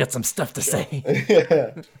 I got some stuff to say.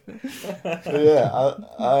 Yeah. But yeah,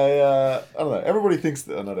 I don't know. Everybody thinks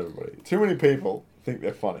that, not everybody. Too many people think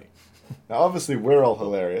they're funny. Now, obviously, we're all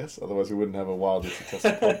hilarious. Otherwise, we wouldn't have a wildly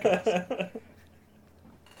successful podcast.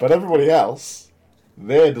 But everybody else,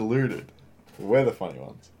 they're deluded. We're the funny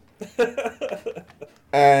ones.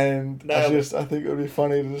 And No, I think it would be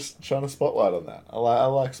funny to just shine a spotlight on that. I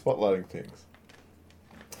like spotlighting things.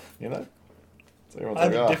 You know? So everyone's I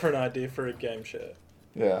have like, a "Oh, different idea for a game show,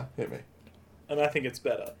 yeah, hit me." and I think it's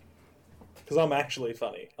better because I'm actually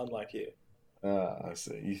funny, unlike you. I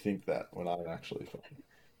see. You think that when I'm actually funny.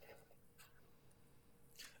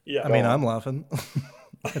 Yeah. I mean, Go on. I'm laughing.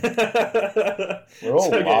 We're all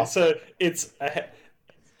laughing. So it's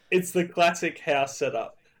the classic house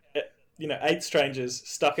setup. 8 strangers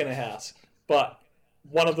stuck in a house, but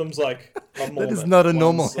one of them's like a Mormon. is not a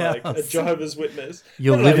normal one's like a house. Jehovah's Witness.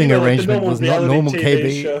 Your No, no, living like the arrangement was not reality normal, TV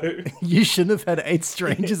KB. show. You shouldn't have had 8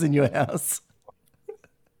 strangers in your house.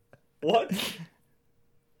 What?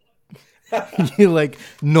 You're like,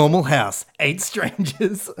 normal house, 8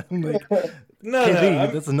 strangers. I'm like, No, KB,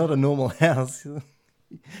 no. that's not a normal house.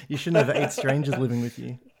 You shouldn't have 8 strangers living with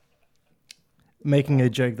you. Making a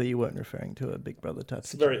joke that you weren't referring to a Big Brother type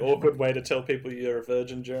It's a very situation. awkward way to tell people you're a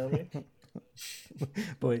virgin, Jeremy.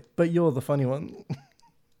 Boy, but you're the funny one.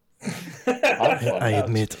 I'm funny. I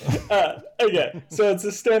admit. Okay, so it's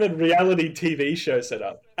a standard reality TV show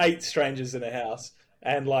setup. 8 strangers in a house,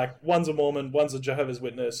 and like one's a Mormon, one's a Jehovah's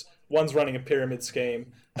Witness, one's running a pyramid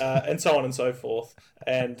scheme, and so on and so forth.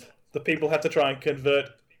 And the people have to try and convert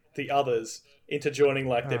the others into joining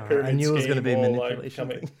like their pyramid I knew it was scheme going to be a or like manipulation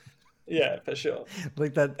coming. thing. Yeah, for sure.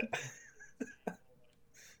 Like that.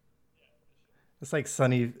 It's like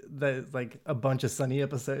Sunny. There's like a bunch of Sunny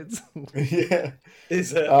episodes. Yeah.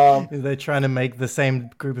 Is it? They're trying to make the same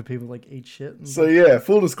group of people like eat shit. And So yeah,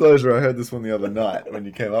 full disclosure, I heard this one the other night when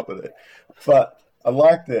you came up with it. But I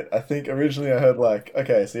liked it. I think originally I heard like,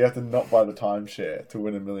 okay, so you have to not buy the timeshare to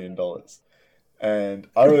win $1 million. And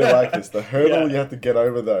I really like this. The hurdle Yeah. you have to get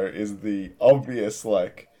over though is the obvious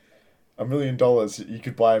like $1 million you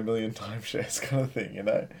could buy 1 million timeshares kind of thing, you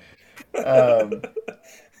know?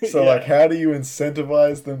 So like how do you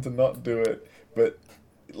incentivize them to not do it? But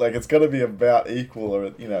like it's gotta be about equal, or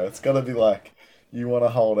it's gotta be like you want to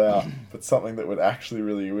hold out, but something that would actually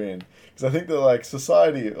really win. Because I think that like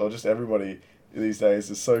society or just everybody these days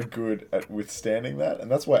is so good at withstanding that, and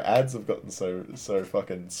that's why ads have gotten so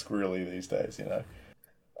fucking squirrely these days. That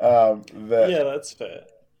Yeah, that's fair.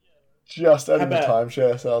 just adding the about-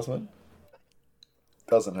 timeshare salesman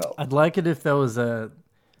doesn't help. I'd like it if there was a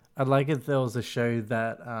show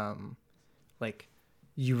that like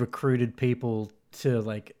you recruited people to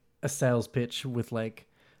like a sales pitch with like,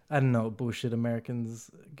 I don't know, bullshit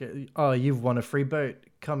Americans get, oh, you've won a free boat,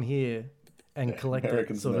 come here and collect it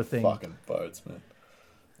Americans sort and of their thing. fucking boats, man.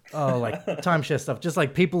 Oh, like timeshare stuff. Just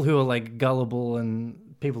like people who are like gullible and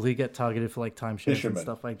people who get targeted for like timeshares and Fishermen.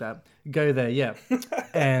 stuff like that. Go there, yeah.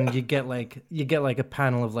 And you get like a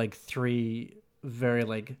panel of like 3 very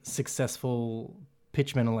like successful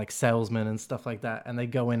pitchmen or like salesmen and stuff like that, and they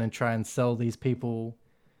go in and try and sell these people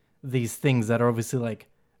these things that are obviously like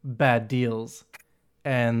bad deals,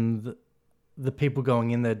 and the people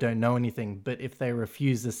going in there don't know anything, but if they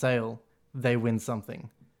refuse the sale, they win something.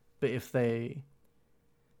 But if they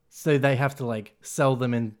have to like sell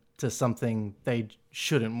them into something they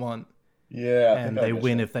shouldn't want, Yeah, I and think I they win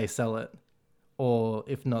mentioned- if they sell it, or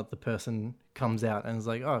if not, the person comes out and is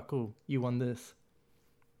like, oh cool, you won this.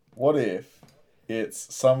 What if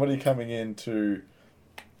it's somebody coming into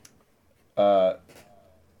a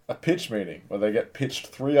pitch meeting where they get pitched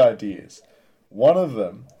 3 ideas. One of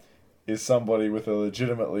them is somebody with a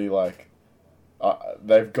legitimately like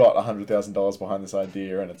they've got $100,000 behind this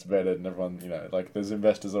idea and it's vetted and everyone, like there's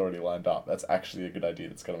investors already lined up. That's actually a good idea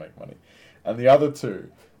that's going to make money. And the other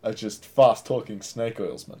 2 are just fast talking snake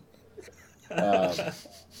oilsmen.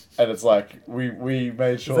 And it's like we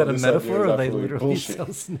made sure Is that a this metaphor, idea or they absolute literally bullshit.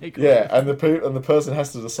 sell snake oil? Yeah, and the person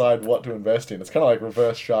has to decide what to invest in. It's kind of like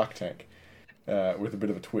reverse Shark Tank, with a bit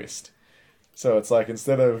of a twist. So it's like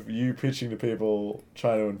instead of you pitching to people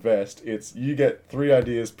trying to invest, it's you get 3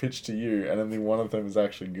 ideas pitched to you, and only one of them is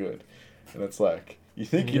actually good. And it's like you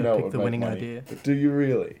think You you know gotta what pick would the make winning money, idea. but do you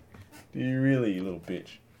really? Do you really, you little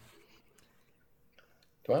bitch?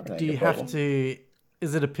 Do I have an Do you anger have problem? to?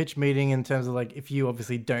 Is it a pitch meeting in terms of like if you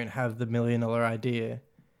obviously don't have the $1 million idea,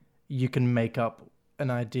 you can make up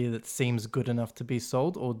an idea that seems good enough to be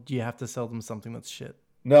sold, or do you have to sell them something that's shit?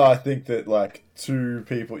 No, I think that like two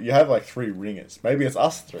people, you have like three ringers. Maybe it's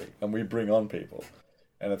us three, and we bring on people,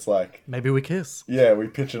 and it's like, Maybe we kiss. yeah, we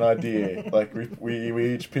pitch an idea, like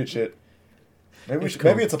we each pitch it. Maybe It's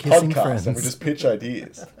maybe it's a called Kissing podcast, and we Friends. just pitch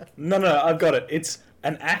ideas. No, I've got it. It's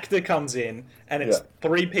an actor comes in, and it's Yeah.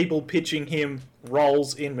 three people pitching him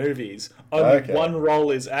roles in movies. Only Okay. one role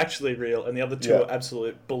is actually real, and the other two Yeah. are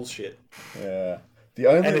absolute bullshit. Yeah, the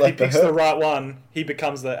only And if like he picks the the right one, he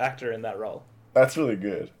becomes the actor in that role. that's really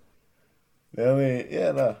good. The only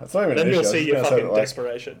no, it's not even Then an you'll issue. I was see just your gonna say fucking that, like,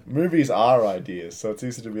 desperation. movies are ideas, so it's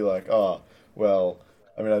easy to be like, oh, well,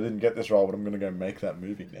 I mean, I didn't get this role, but I'm going to go make that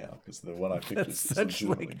movie now because the one I picked That's is such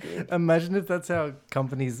legitimately like. good. Imagine if that's how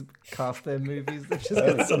companies cast their movies. They just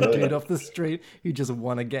Yeah, got some yeah. dude off the street who just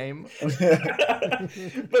won a game.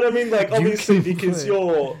 But I mean, like, obviously, can because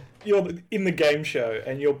play. you're in the game show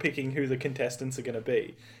and you're picking who the contestants are going to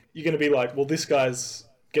be, you're going to be like, well, this guy's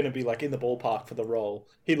going to be like in the ballpark for the role.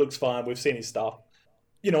 He looks fine. We've seen his stuff.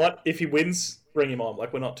 You know what? If he wins, bring him on.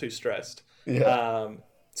 Like, we're not too stressed. Yeah.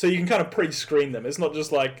 So you can kind of pre-screen them. It's not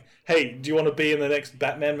just like, hey, do you want to be in the next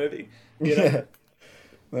Batman movie? You know? Yeah.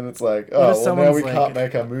 Then it's like, if oh, well, now someone's we like- can't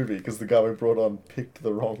make our movie because the guy we brought on picked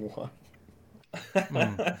the wrong one.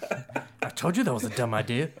 I told you that was a dumb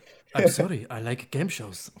idea. I'm sorry. I like game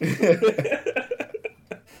shows. It'd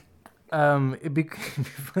be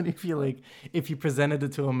funny if you presented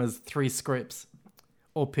it to them as 3 scripts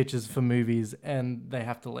or pitches for movies, and they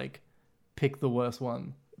have to like pick the worst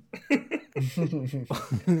one. I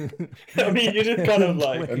mean, you're just kind of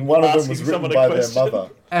like And one of them asking was written someone a by their question. mother.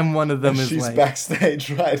 And one of them And is she's like, backstage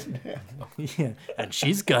right now. yeah, and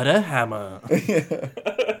she's got a hammer.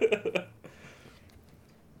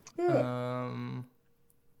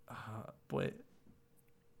 Boy,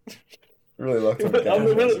 Really lucky. on the I'm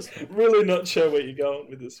game really, shows. really not sure where you're going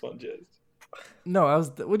with this one, Jez. no, I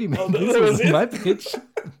was. What do you mean? Oh, This that was was it? my pitch.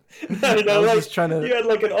 No, I was like, just trying to- you had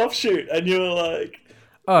like an offshoot, and you were like,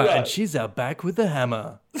 Oh, Right. and she's out back with the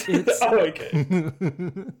hammer. It's oh, okay.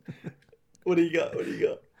 What do you got? What do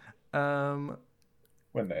you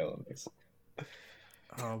We're nailing this.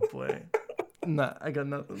 Oh boy. Nah, I got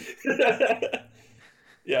nothing. got?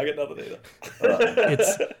 Yeah, I got nothing either. Alright.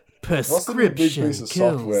 It's What's the new big prescription piece of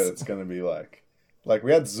software kills. that's going to be like? Like,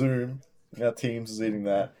 we had Zoom, now Teams is eating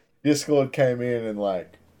that. Discord came in and,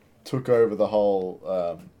 like, took over the whole,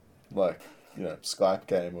 Skype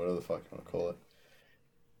game, whatever the fuck you want to call it.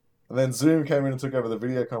 And then Zoom came in and took over the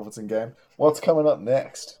video conferencing game. What's coming up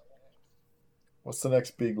next? What's the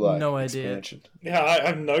next big, No idea. expansion? Yeah, I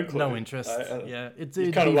have no clue. No interest. I Yeah, it's you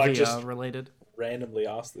it'd kind be of like VR just- related. randomly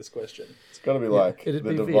asked this question. It's got to be like the it'd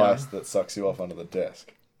be device VR. that sucks you off under the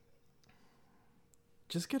desk.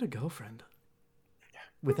 Just get a girlfriend.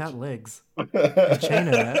 Without legs. Chain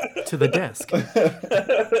her to the desk.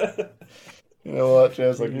 You know what,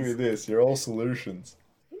 Jazz? I'll give you this. You're all solutions.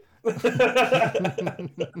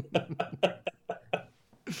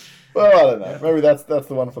 Well, I don't know. Maybe that's the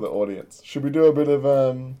one for the audience. Should we do a bit of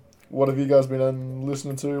what have you guys been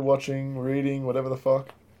listening to, watching, reading, whatever the fuck?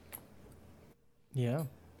 Yeah.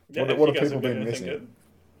 Yeah, What if have you guys people been anything missing?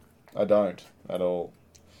 I don't at all.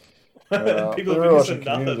 good. People we have been were missing watching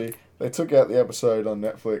nothing. Community. They took out the episode on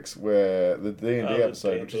Netflix where the D&D Oh, the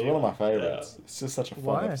episode, which is D&D one of my one, favorites. It's just such a fun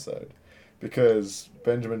Why? episode because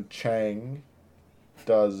Benjamin Chang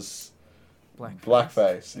does Blackface.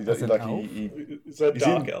 blackface. He does As an like elf? Is that He's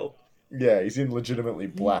Dark in- Elf? yeah, he's in legitimately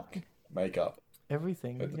black makeup.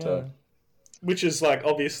 Everything. At the Yeah. time. Which is like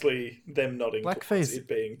obviously them nodding towards Blackface. it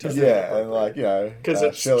being Is totally Yeah, and like Because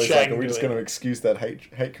it's Shirley's like, Chang are we just doing going to it. excuse that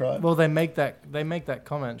hate crime? Well, they make that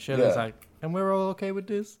comment. Shirley's Yeah. like, and we're all okay with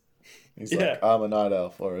this? He's Yeah. like, I'm a night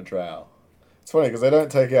elf or a drow. It's funny because they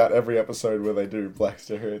don't take out every episode where they do black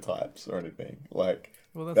stereotypes or anything like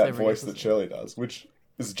Well, that's that every voice that episode. Shirley does, which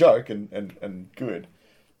is a joke and good.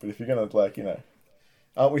 But if you're gonna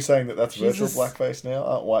aren't we saying that that's virtual Jesus. blackface now?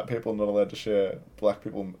 Aren't white people not allowed to share black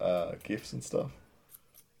people gifts and stuff?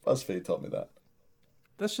 BuzzFeed told me that.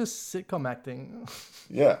 That's just sitcom acting.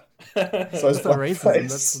 Yeah. So it's That's not racism.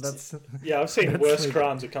 blackface. That's Yeah, I've seen That's worse like-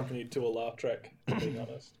 crimes accompanied to a laugh track, to be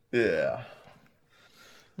honest. Yeah.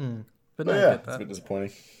 But But no, I yeah, get it's a that. bit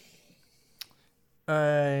disappointing.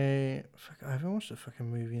 I haven't watched a fucking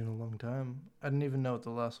movie in a long time. I didn't even know what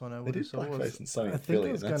the last one I They would did have saw blackface was. in Sunny I in think Philly, I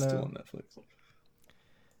and was that's still gonna. on Netflix.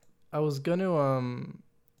 I was gonna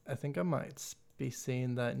I think I might be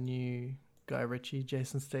seeing that new Guy Ritchie,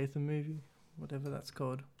 Jason Statham movie, whatever that's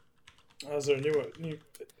called. Oh, is there a new...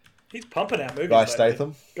 He's pumping out movies Guy lately.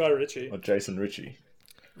 Statham Guy Ritchie. or Jason Ritchie?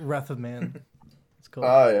 Wrath of Man. It's called.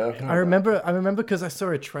 Oh yeah. I remember because I saw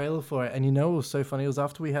a trailer for it, and you know it was so funny. It was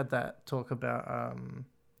after we had that talk about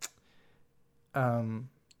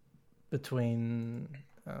between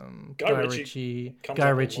Guy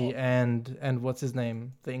Ritchie and what's his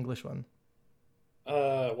name, the English one,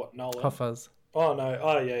 What, Nolan? Hot Fuzz. Oh no!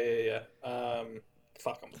 Oh yeah.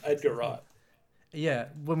 Fuck him, Edgar Wright. Yeah,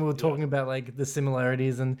 when we were talking about like the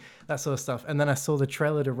similarities and that sort of stuff, and then I saw the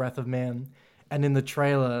trailer to Wrath of Man, and in the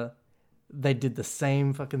trailer, they did the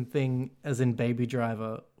same fucking thing as in Baby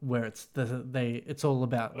Driver, where it's all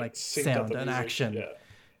about like synced up sound the and music, action.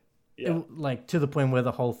 Yeah. Like to the point where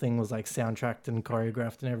the whole thing was like soundtracked and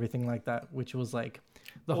choreographed and everything like that, which was like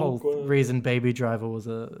the whole reason Baby Driver was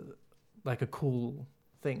a cool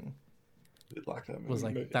thing. Did like that movie. Was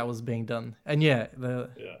like that was being done, and I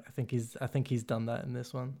think he's done that in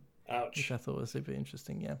this one. Ouch. Which I thought was super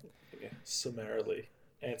interesting. Yeah. Summarily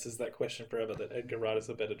answers that question forever that Edgar Wright is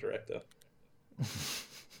a better director.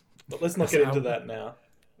 But let's not get into that now.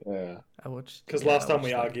 Yeah. I watched because last time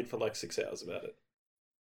we argued for like 6 hours about it.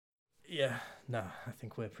 Yeah. No, I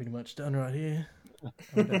think we're pretty much done right here.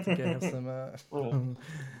 I'm about to go have some. I'm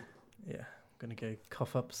gonna go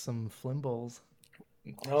cough up some Flim balls.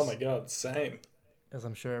 Oh my god, same. As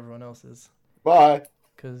I'm sure everyone else is. Bye.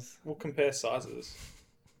 Because we'll compare sizes.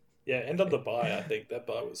 Yeah, end on the buy. I think that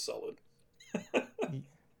buy was solid.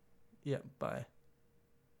 Yeah, buy.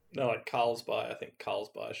 No, like Carl's buy. I think Carl's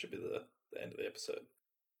buy should be the end of the episode.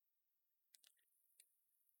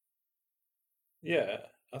 Yeah,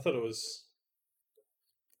 I thought it was.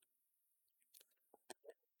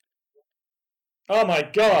 Oh my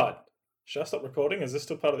god! Should I stop recording? Is this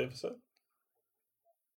still part of the episode?